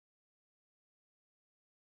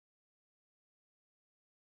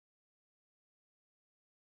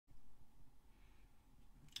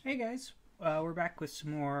Hey guys, we're back with some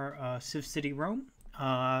more CivCity Rome.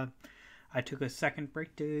 I took a second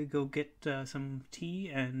break to go get some tea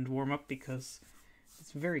and warm up because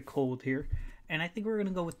it's very cold here. And I think we're going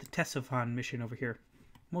to go with the Ctesiphon mission over here.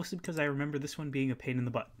 Mostly because I remember this one being a pain in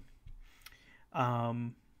the butt.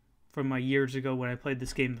 From my years ago when I played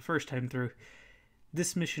this game the first time through,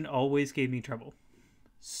 this mission always gave me trouble.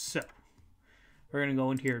 So, we're going to go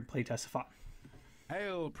in here and play Ctesiphon.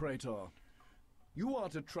 Hail, Praetor. You are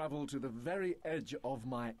to travel to the very edge of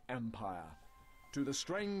my empire, to the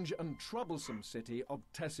strange and troublesome city of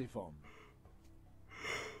Ctesiphon.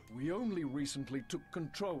 We only recently took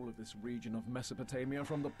control of this region of Mesopotamia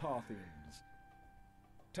from the Parthians.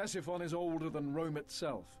 Ctesiphon is older than Rome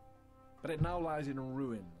itself, but it now lies in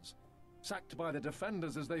ruins, sacked by the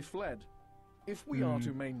defenders as they fled. If we are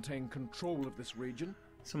to maintain control of this region,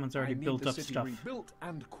 Someone's already I need built the up city stuff. rebuilt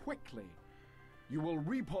and quickly. You will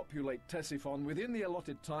repopulate Ctesiphon within the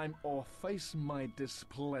allotted time or face my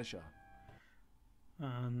displeasure.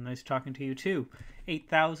 Nice talking to you too.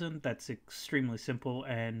 8,000, that's extremely simple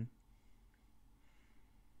and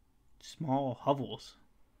small hovels.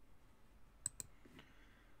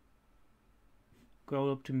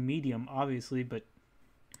 Go up to medium, obviously, but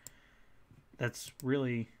that's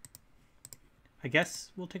really... I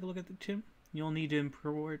guess we'll take a look at the gym. You'll need to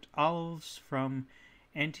import olives from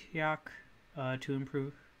Antioch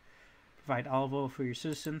to provide olive oil for your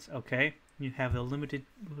citizens. Okay, you have a limited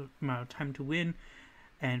amount of time to win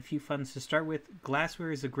and few funds to start with.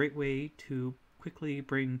 Glassware is a great way to quickly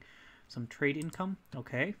bring some trade income.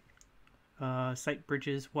 Okay, site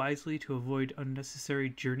bridges wisely to avoid unnecessary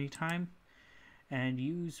journey time, and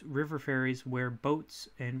use river ferries where boats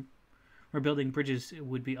and where building bridges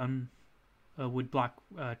would block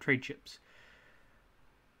trade ships.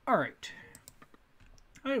 All right.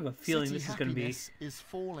 I have a feeling City this is going to be is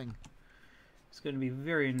falling. it's going to be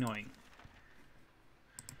very annoying.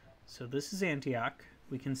 So this is Antioch.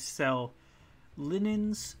 We can sell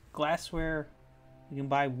linens, glassware. We can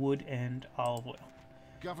buy wood and olive oil.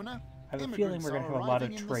 Governor, I have a feeling we're going to have a lot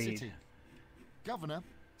of trade. Governor,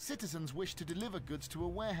 citizens wish to deliver goods to a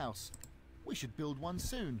warehouse. We should build one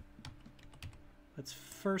soon. Let's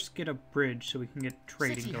first get a bridge so we can get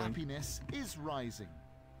trading City going. happiness is rising.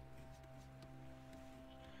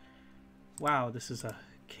 Wow, this is a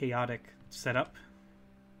chaotic setup.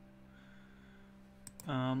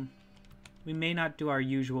 We may not do our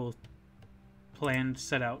usual planned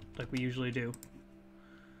set out like we usually do.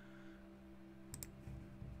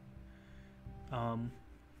 Oh,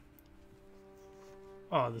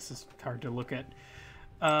 this is hard to look at.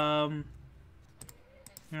 Not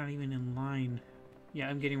even in line. Yeah,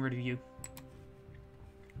 I'm getting rid of you.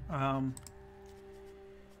 The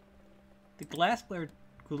glass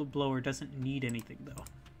blower doesn't need anything though,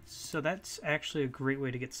 so that's actually a great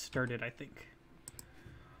way to get started. I think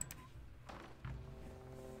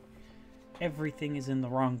everything is in the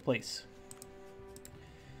wrong place.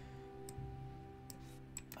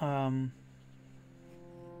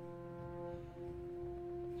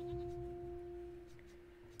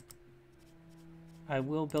 I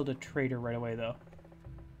will build a trader right away though.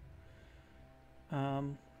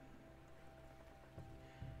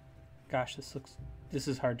 Gosh, this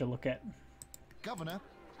is hard to look at. Governor,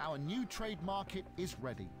 our new trade market is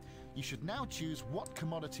ready. You should now choose what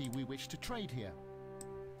commodity we wish to trade here.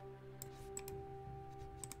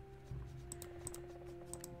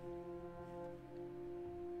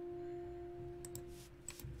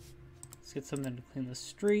 Let's get something to clean the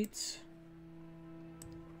streets.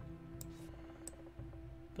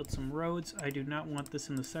 Build some roads. I do not want this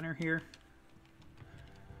in the center here.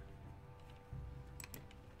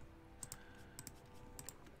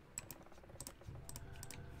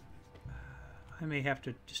 I may have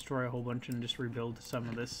to destroy a whole bunch and just rebuild some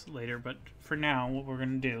of this later, but for now, what we're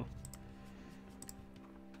going to do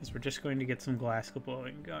is we're just going to get some glass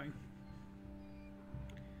blowing going.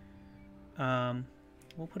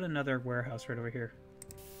 We'll put another warehouse right over here.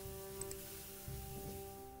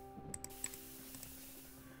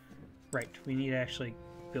 Right, we need to actually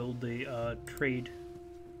build the trade.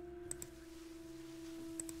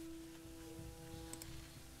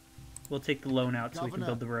 We'll take the loan out so we can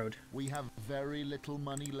build the road. We have very little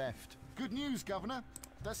money left. Good news, Governor.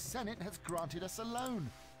 The Senate has granted us a loan.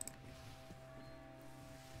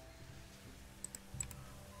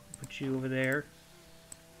 Put you over there.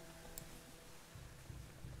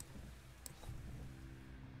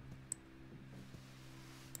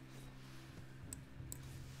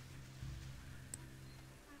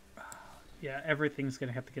 Yeah, everything's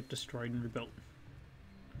gonna have to get destroyed and rebuilt.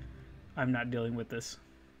 I'm not dealing with this.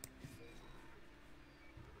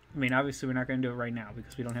 I mean, obviously we're not going to do it right now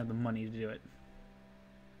because we don't have the money to do it.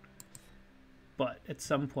 But at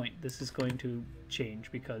some point this is going to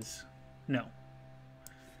change because no.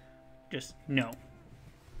 Just no.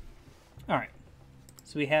 Alright.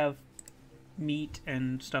 So we have meat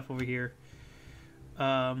and stuff over here.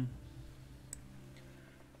 We'll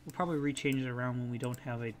probably rechange it around when we don't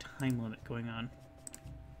have a time limit going on.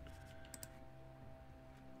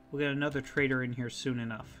 We'll get another trader in here soon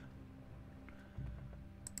enough.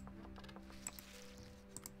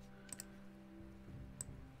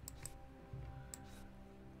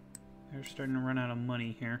 They're starting to run out of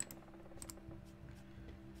money here.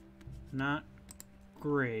 Not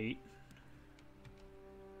great.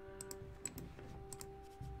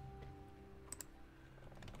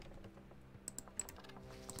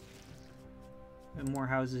 And more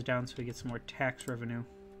houses down so we get some more tax revenue.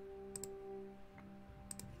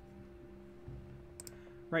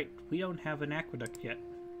 Right, we don't have an aqueduct yet.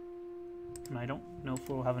 And I don't know if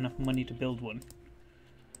we'll have enough money to build one.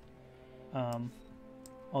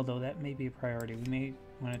 Although that may be a priority. We may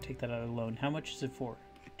want to take that out of the loan. How much is it for?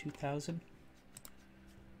 2,000?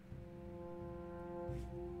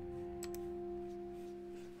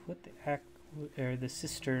 Put the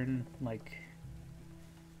cistern like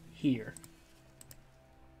here.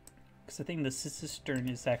 Because I think the cistern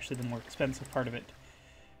is actually the more expensive part of it.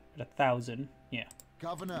 At 1,000, yeah.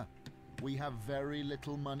 Governor, we have very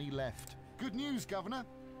little money left. Good news, Governor.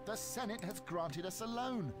 The Senate has granted us a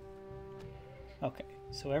loan. Okay,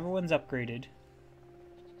 so everyone's upgraded.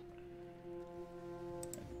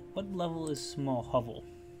 What level is small hovel?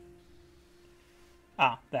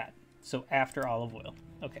 Ah, that. So after olive oil.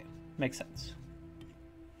 Okay, makes sense.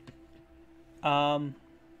 And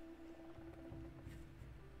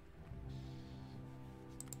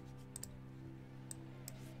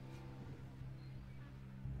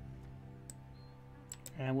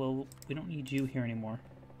we don't need you here anymore.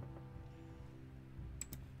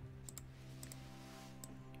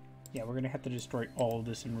 Yeah, we're gonna have to destroy all of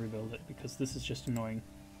this and rebuild it because this is just annoying.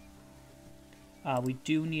 We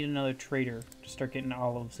do need another trader to start getting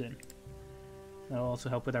olives in. That'll also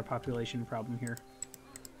help with our population problem here.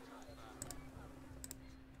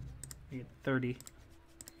 We get 30.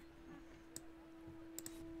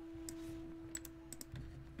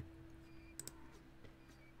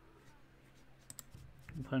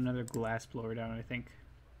 Put another glass blower down, I think.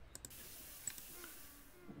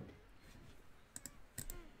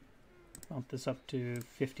 Bump this up to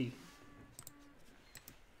 50.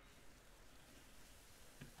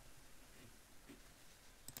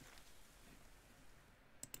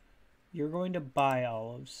 You're going to buy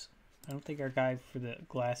olives. I don't think our guy for the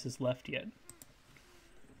glass is left yet.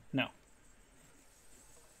 No.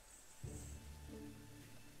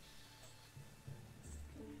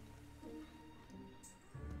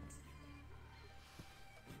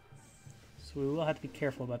 So we will have to be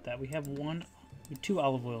careful about that. We have two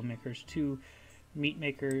olive oil makers, two meat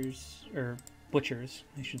makers, or butchers,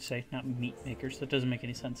 I should say, not meat makers. That doesn't make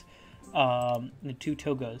any sense. And two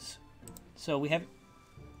togas. So we have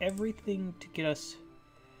everything to get us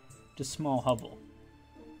to small hovel.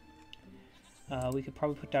 We could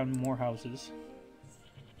probably put down more houses.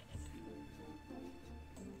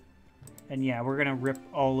 And yeah, we're gonna rip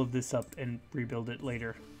all of this up and rebuild it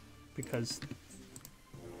later. Because...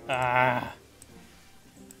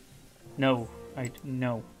 No.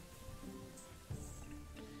 No.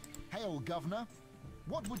 Hail, Governor.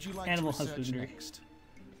 What would you like Animal to research husbandry. next?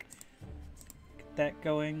 Get that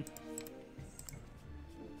going.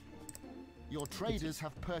 Your traders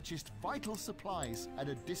have purchased vital supplies at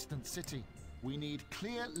a distant city. We need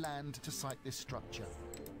clear land to site this structure.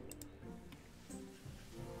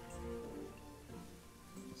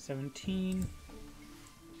 17.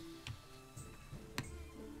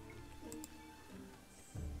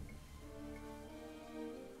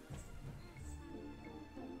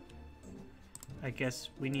 I guess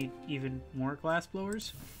we need even more glass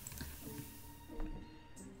blowers.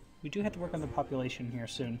 We do have to work on the population here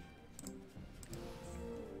soon.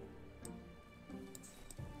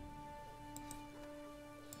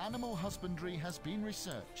 Animal husbandry has been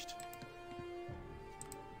researched.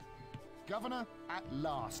 Governor, at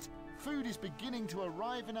last, food is beginning to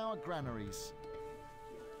arrive in our granaries.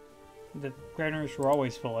 The granaries were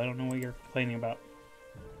always full. I don't know what you're complaining about.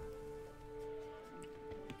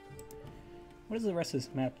 What does the rest of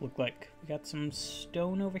this map look like? We got some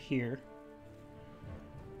stone over here.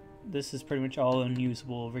 This is pretty much all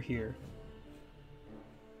unusable over here.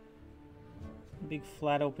 Big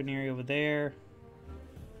flat open area over there.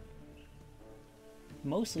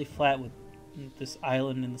 Mostly flat with this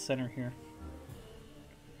island in the center here.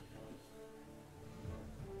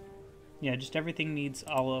 Yeah, just everything needs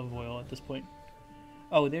olive oil at this point.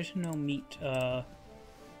 Oh, there's no meat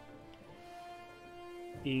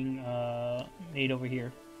being made over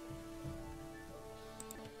here.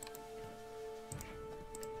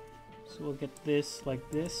 So we'll get this like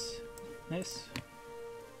this.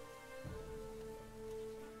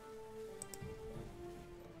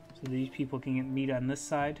 So these people can get meat on this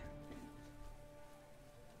side.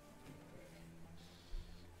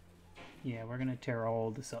 Yeah, we're gonna tear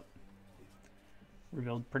all this up.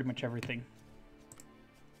 Rebuild pretty much everything.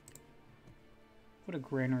 Put a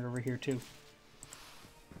granary over here too.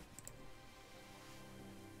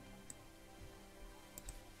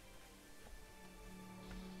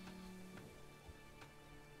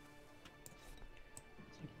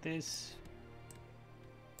 Like this.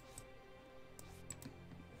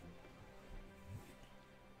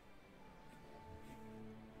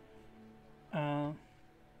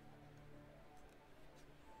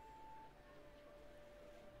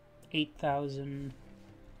 8,000.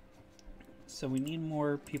 So we need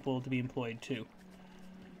more people to be employed too.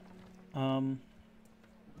 I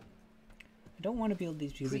don't want to build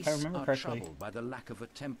these because if I remember correctly, troubled by the lack of a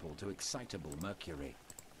temple to excitable Mercury.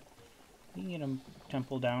 we can get a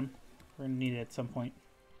temple down. We're gonna need it at some point.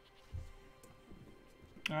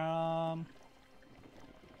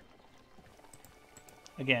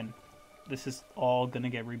 Again, this is all gonna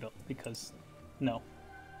get rebuilt because no.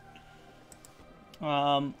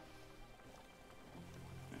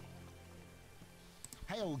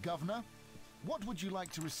 Hail, Governor. What would you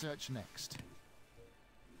like to research next?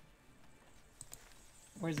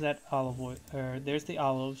 Where's that olive oil? There's the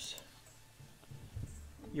olives.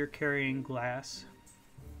 You're carrying glass.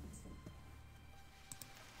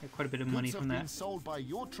 Got quite a bit of money Goods from have been that. sold by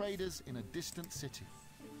your traders in a distant city.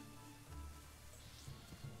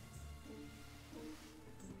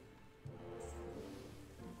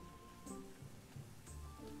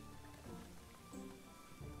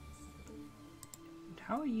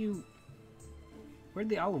 How are you... Where'd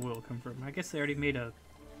the olive oil come from? I guess they already made a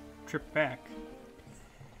trip back.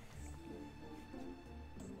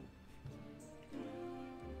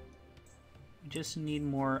 We just need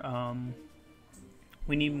more,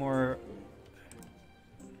 we need more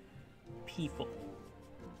people.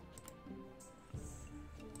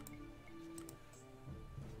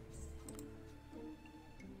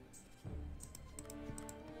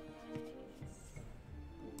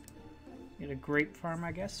 Get a grape farm,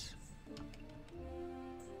 I guess.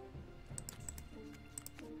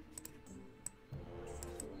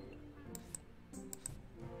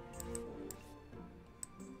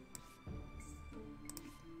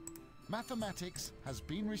 Mathematics has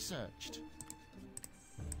been researched.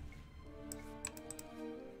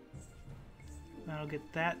 I'll get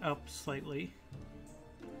that up slightly.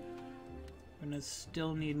 I'm gonna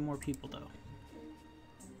still need more people though.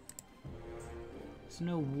 There's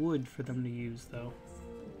no wood for them to use though.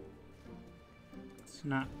 It's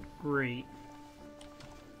not great.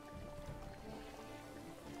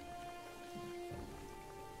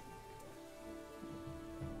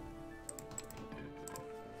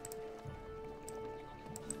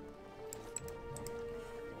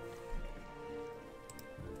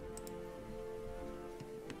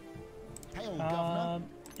 Hail, Governor.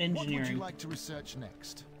 Engineering. What would you like to research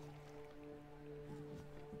next?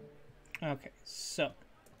 Okay, so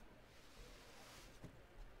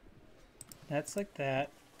that's like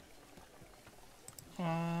that.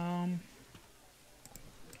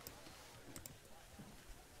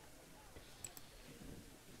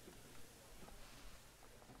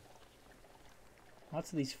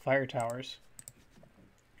 Lots of these fire towers.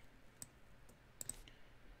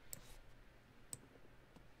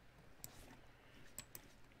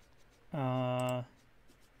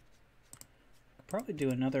 Probably do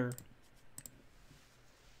another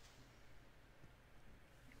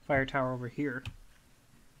fire tower over here.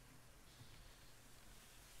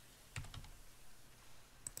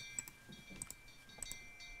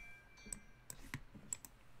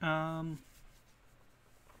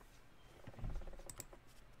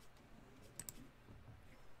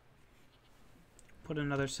 Put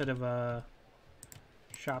another set of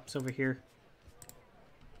shops over here.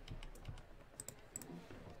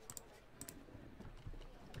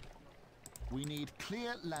 We need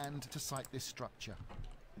clear land to site this structure.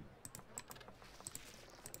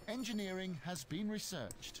 Engineering has been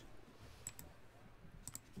researched.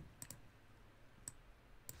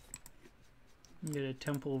 Get a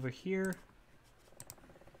temple over here.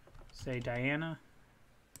 Say Diana.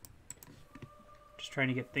 Just trying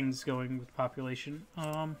to get things going with population.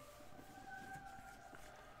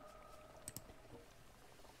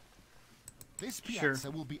 This Sure.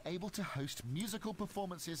 piazza will be able to host musical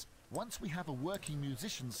performances once we have a working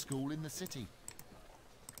musicians' school in the city.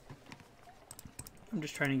 I'm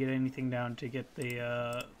just trying to get anything down to get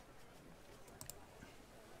the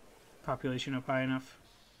population up high enough.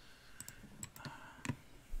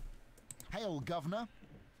 Hail, Governor.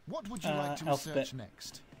 What would you like to alphabet. research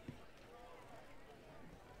next?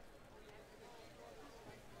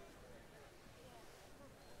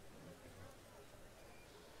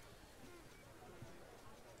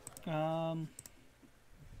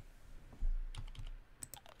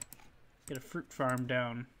 Get a fruit farm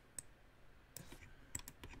down.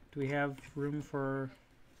 Do we have room for...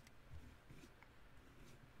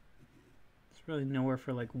 There's really nowhere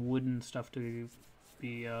for like wooden stuff to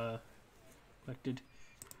be collected.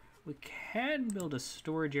 We can build a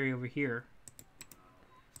storage area over here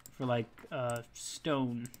for like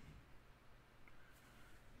stone.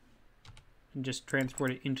 And just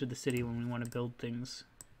transport it into the city when we want to build things.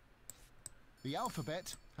 The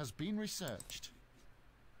alphabet has been researched.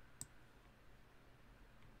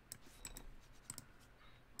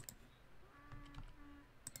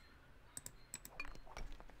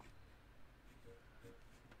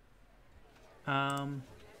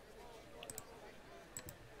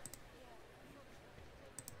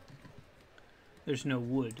 There's no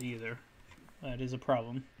wood either. That is a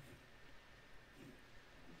problem.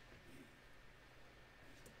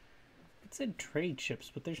 It said trade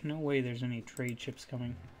ships, but there's no way there's any trade ships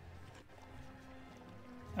coming.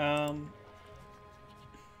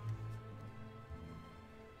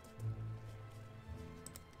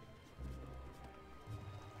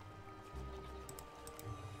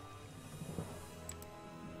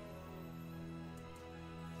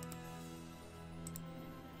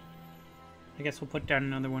 I guess we'll put down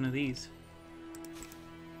another one of these.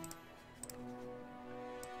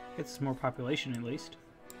 Gets some more population at least.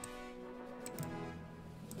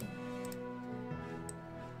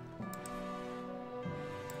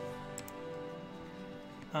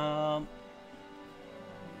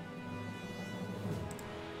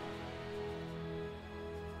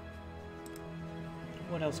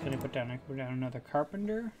 What else can I put down? I can put down another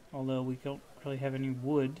carpenter, although we don't really have any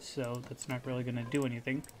wood, so that's not really going to do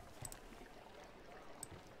anything.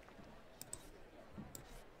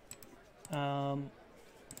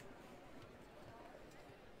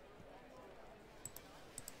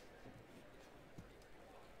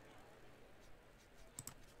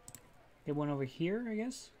 Get one over here, I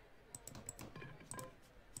guess.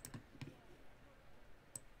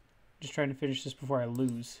 Just trying to finish this before I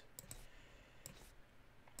lose.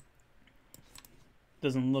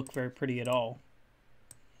 Doesn't look very pretty at all.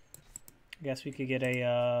 I guess we could get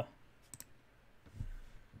a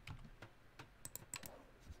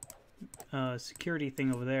security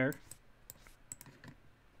thing over there.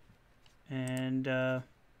 And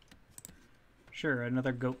sure,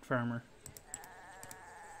 another goat farmer.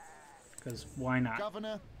 Because why not?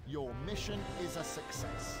 Governor, your mission is a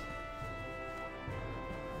success.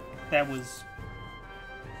 That was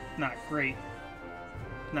not great.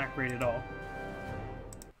 Not great at all.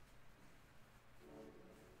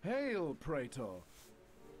 Hail, Praetor.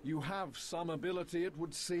 You have some ability, it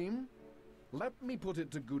would seem. Let me put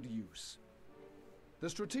it to good use.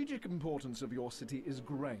 The strategic importance of your city is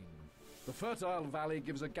grain. The fertile valley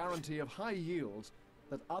gives a guarantee of high yields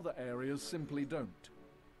that other areas simply don't.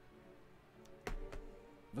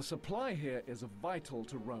 The supply here is vital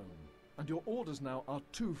to Rome, and your orders now are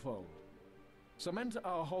twofold. Cement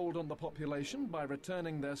our hold on the population by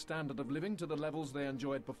returning their standard of living to the levels they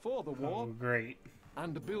enjoyed before the war. Oh, great.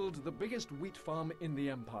 And build the biggest wheat farm in the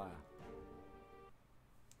Empire.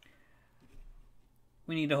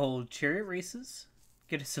 We need to hold chariot races,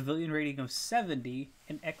 get a civilian rating of 70,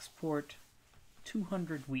 and export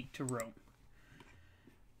 200 wheat to Rome.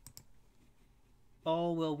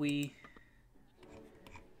 All will we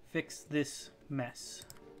fix this mess.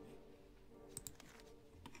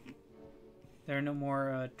 There are no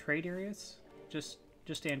more trade areas? Just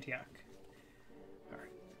Antioch.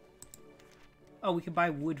 Alright. Oh, we can buy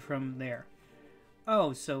wood from there.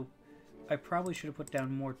 Oh, so I probably should have put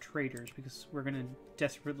down more traders because we're going to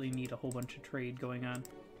desperately need a whole bunch of trade going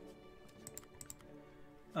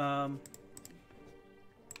on.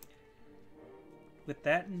 With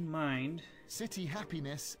that in mind... City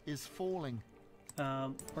happiness is falling.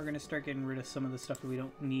 We're going to start getting rid of some of the stuff that we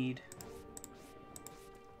don't need.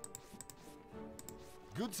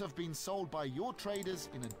 Goods have been sold by your traders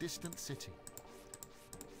in a distant city.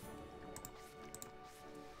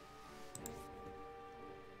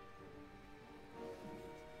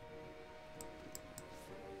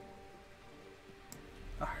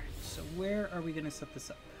 Alright, so where are we going to set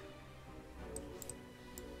this up?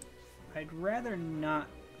 I'd rather not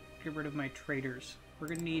get rid of my traders. We're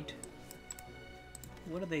gonna need...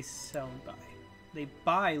 What do they sell by? They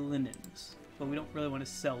buy linens, but we don't really want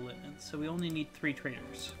to sell linens, so we only need 3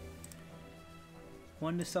 traders.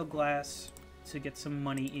 1 to sell glass to get some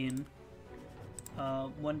money in.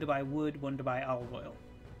 1 to buy wood, 1 to buy olive oil.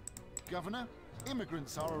 Governor,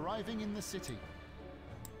 immigrants are arriving in the city.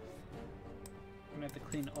 I'm gonna have to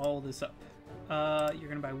clean all this up. You're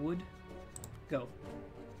gonna buy wood? Go.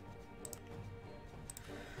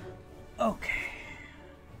 Okay.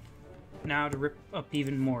 Now to rip up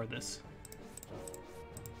even more of this.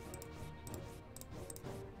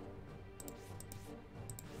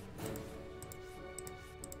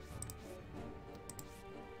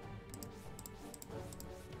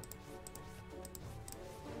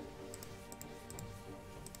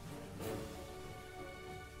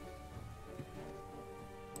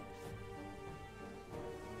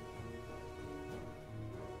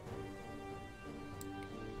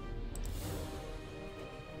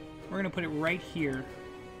 We're gonna put it right here,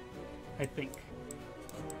 I think.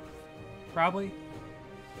 Probably?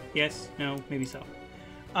 Yes, no, maybe so.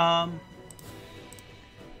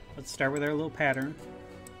 Let's start with our little pattern.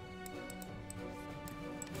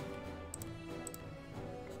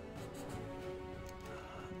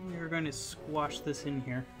 We're going to squash this in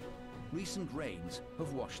here. Recent rains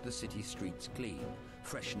have washed the city streets clean,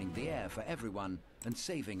 freshening the air for everyone and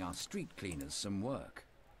saving our street cleaners some work.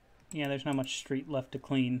 Yeah, there's not much street left to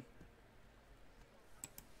clean.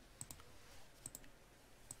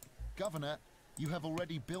 Governor, you have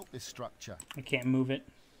already built this structure. I can't move it.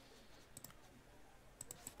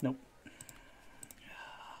 Nope.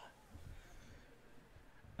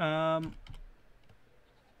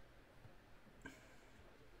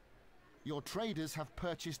 Your traders have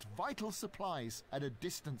purchased vital supplies at a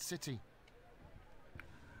distant city.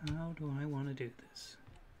 How do I want to do this?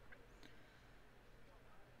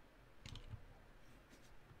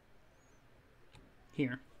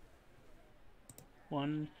 Here.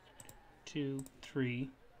 1, 2, 3.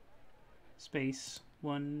 Space.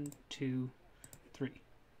 1, 2, 3.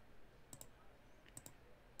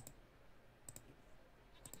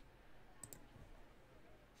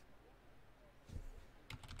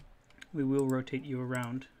 We will rotate you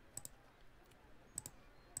around.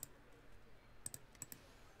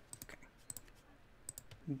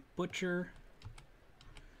 Okay. Butcher.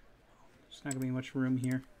 There's not going to be much room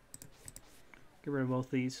here. Get rid of both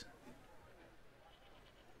these.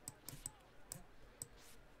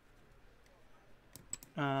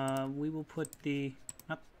 We will put the...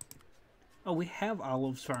 Oh, we have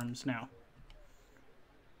olives farms now.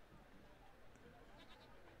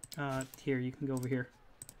 Here, you can go over here.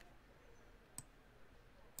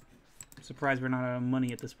 I'm surprised we're not out of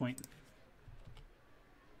money at this point.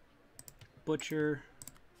 Butcher.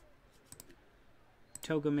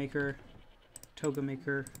 Toga maker. Toga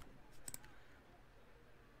maker.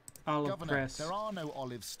 Olive Governor, press. there are no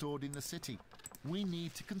olives stored in the city. We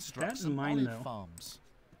need to construct That's some mine, olive though. farms.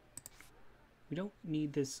 We don't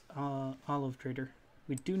need this olive trader.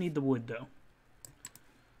 We do need the wood, though.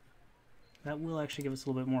 That will actually give us a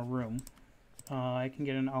little bit more room. I can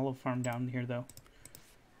get an olive farm down here, though.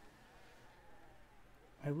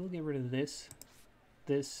 I will get rid of this.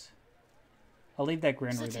 This. I'll leave that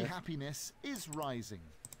granary City there. happiness is rising.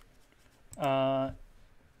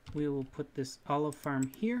 We will put this olive farm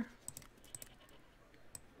here.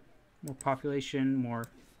 More population, more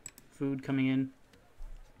food coming in.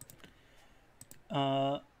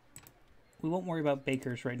 We won't worry about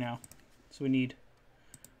bakers right now. So we need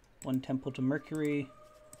 1 temple to Mercury,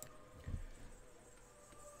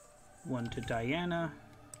 1 to Diana,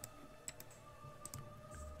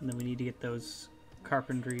 and then we need to get those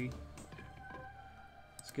carpentry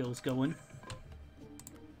skills going.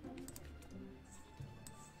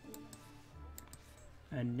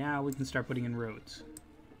 And now we can start putting in roads.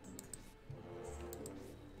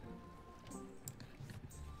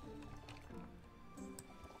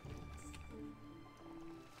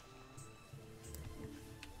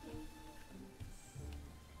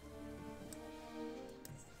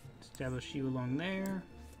 Establish you along there,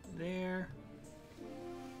 there.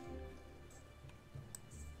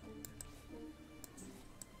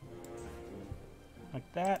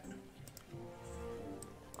 Like that.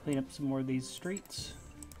 Clean up some more of these streets.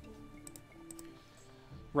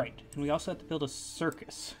 Right, and we also have to build a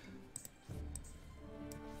circus.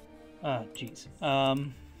 Jeez.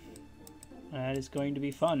 That is going to be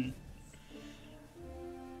fun.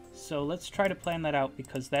 So let's try to plan that out,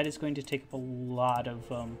 because that is going to take up a lot of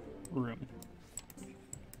room.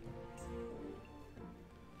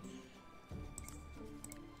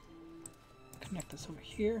 Connect this over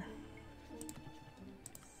here.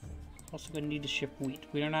 Also going to need to ship wheat.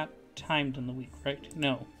 We are not timed on the wheat, right?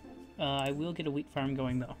 No. I will get a wheat farm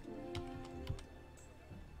going, though.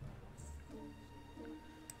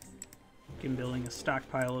 I'm building a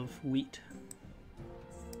stockpile of wheat.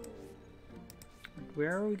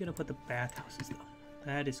 Where are we going to put the bathhouses, though?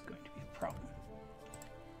 That is going to be a problem.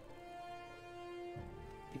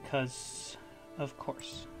 Because, of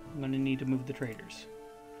course, I'm going to need to move the traders.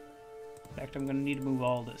 In fact, I'm going to need to move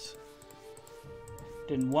all this.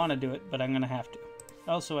 Didn't want to do it, but I'm going to have to.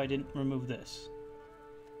 Also, I didn't remove this.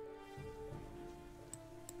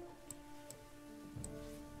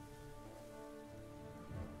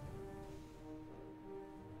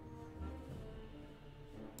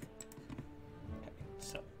 Okay,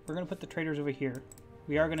 so we're going to put the traders over here.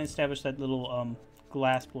 We are going to establish that little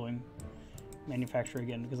glass blowing manufacturer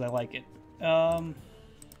again because I like it.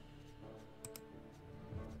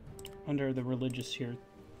 Under the religious here.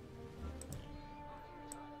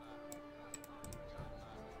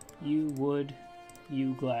 You wood,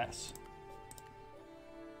 you glass.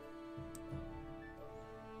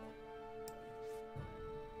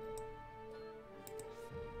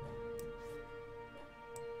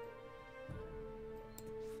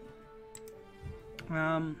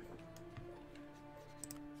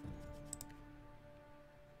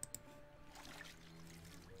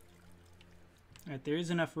 Alright, there is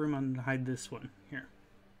enough room on to hide this one here.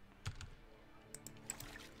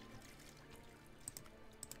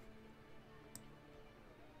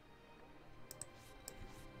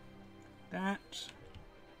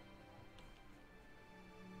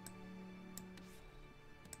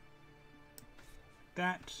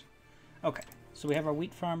 That. Okay, so we have our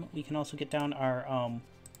wheat farm. We can also get down our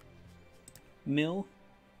mill.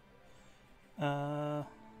 Probably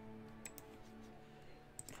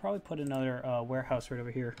put another warehouse right over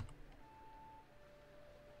here.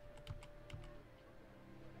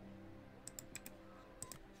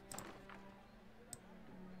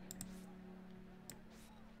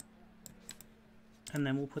 And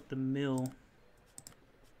then we'll put the mill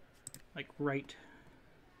like right.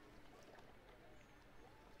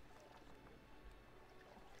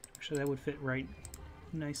 Actually, that would fit right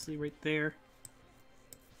nicely right there.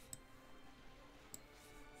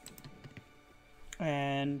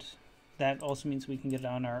 And that also means we can get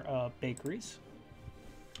on our bakeries.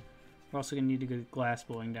 We're also going to need to get glass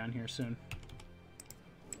blowing down here soon.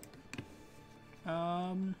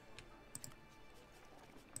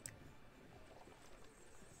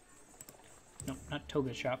 No, not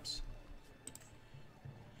toga shops.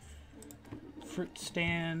 Fruit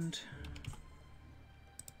stand.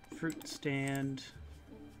 Fruit stand.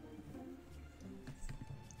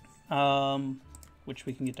 Which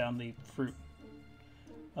we can get down the fruit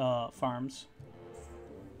farms.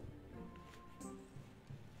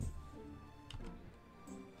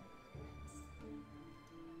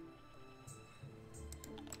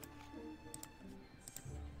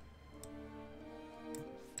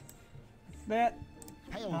 That.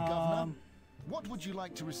 Hail, Governor. What would you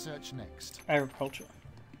like to research next? Agriculture.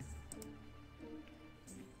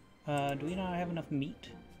 Do we not have enough meat?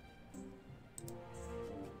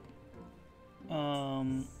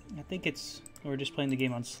 I think it's... We're just playing the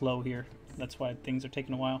game on slow here. That's why things are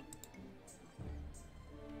taking a while.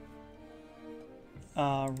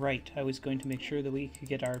 Right. I was going to make sure that we could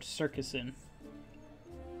get our circus in.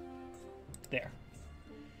 There.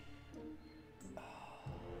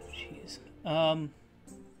 Jeez.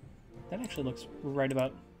 That actually looks right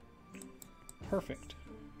about perfect.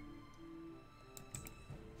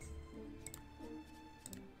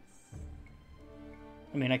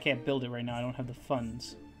 I mean, I can't build it right now. I don't have the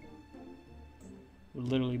funds. It would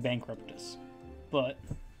literally bankrupt us. But...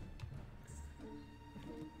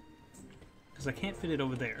 because I can't fit it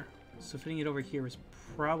over there. So fitting it over here is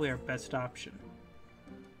probably our best option.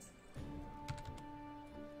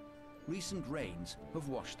 Recent rains have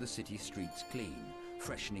washed the city streets clean,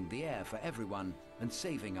 freshening the air for everyone and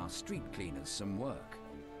saving our street cleaners some work.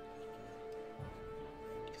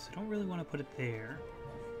 Because I don't really want to put it there.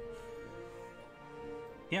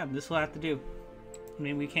 Yeah, this will have to do. I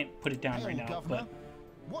mean, we can't put it down right now, Governor. but...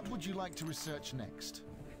 What would you like to research next?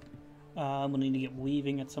 we'll need to get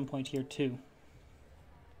weaving at some point here, too.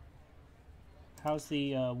 How's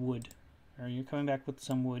the wood? Are you coming back with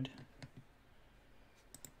some wood?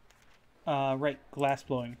 Right, glass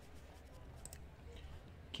blowing.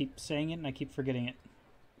 Keep saying it and I keep forgetting it.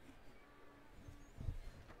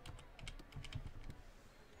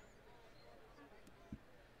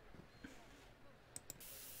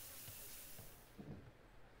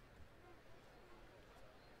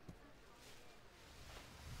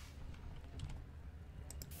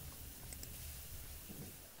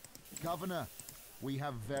 Governor, we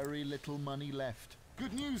have very little money left.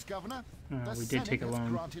 Good news, Governor. The We did Senate take a has loan.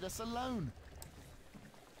 granted us a loan.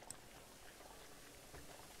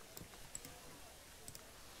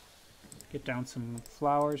 Get down some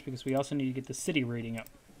flowers because we also need to get the city rating up.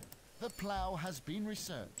 The plough has been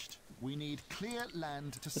researched. We need clear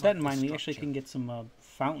land to With site that in the mind, we actually structure. can get some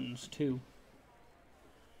fountains too.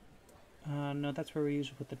 No, that's where we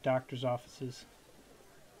usually put the doctor's offices.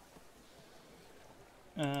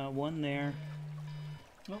 One there.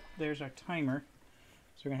 Oh, there's our timer.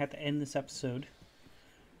 So we're gonna have to end this episode.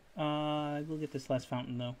 We'll get this last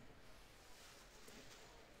fountain though.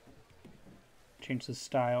 Change the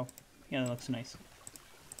style. Yeah, that looks nice.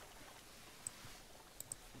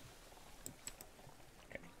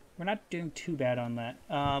 Okay, we're not doing too bad on that.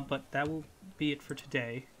 But that will be it for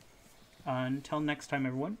today. Until next time,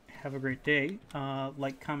 everyone, have a great day.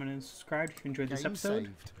 Like, comment, and subscribe if you enjoyed this Game episode.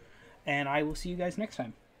 saved. And I will see you guys next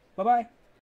time. Bye-bye.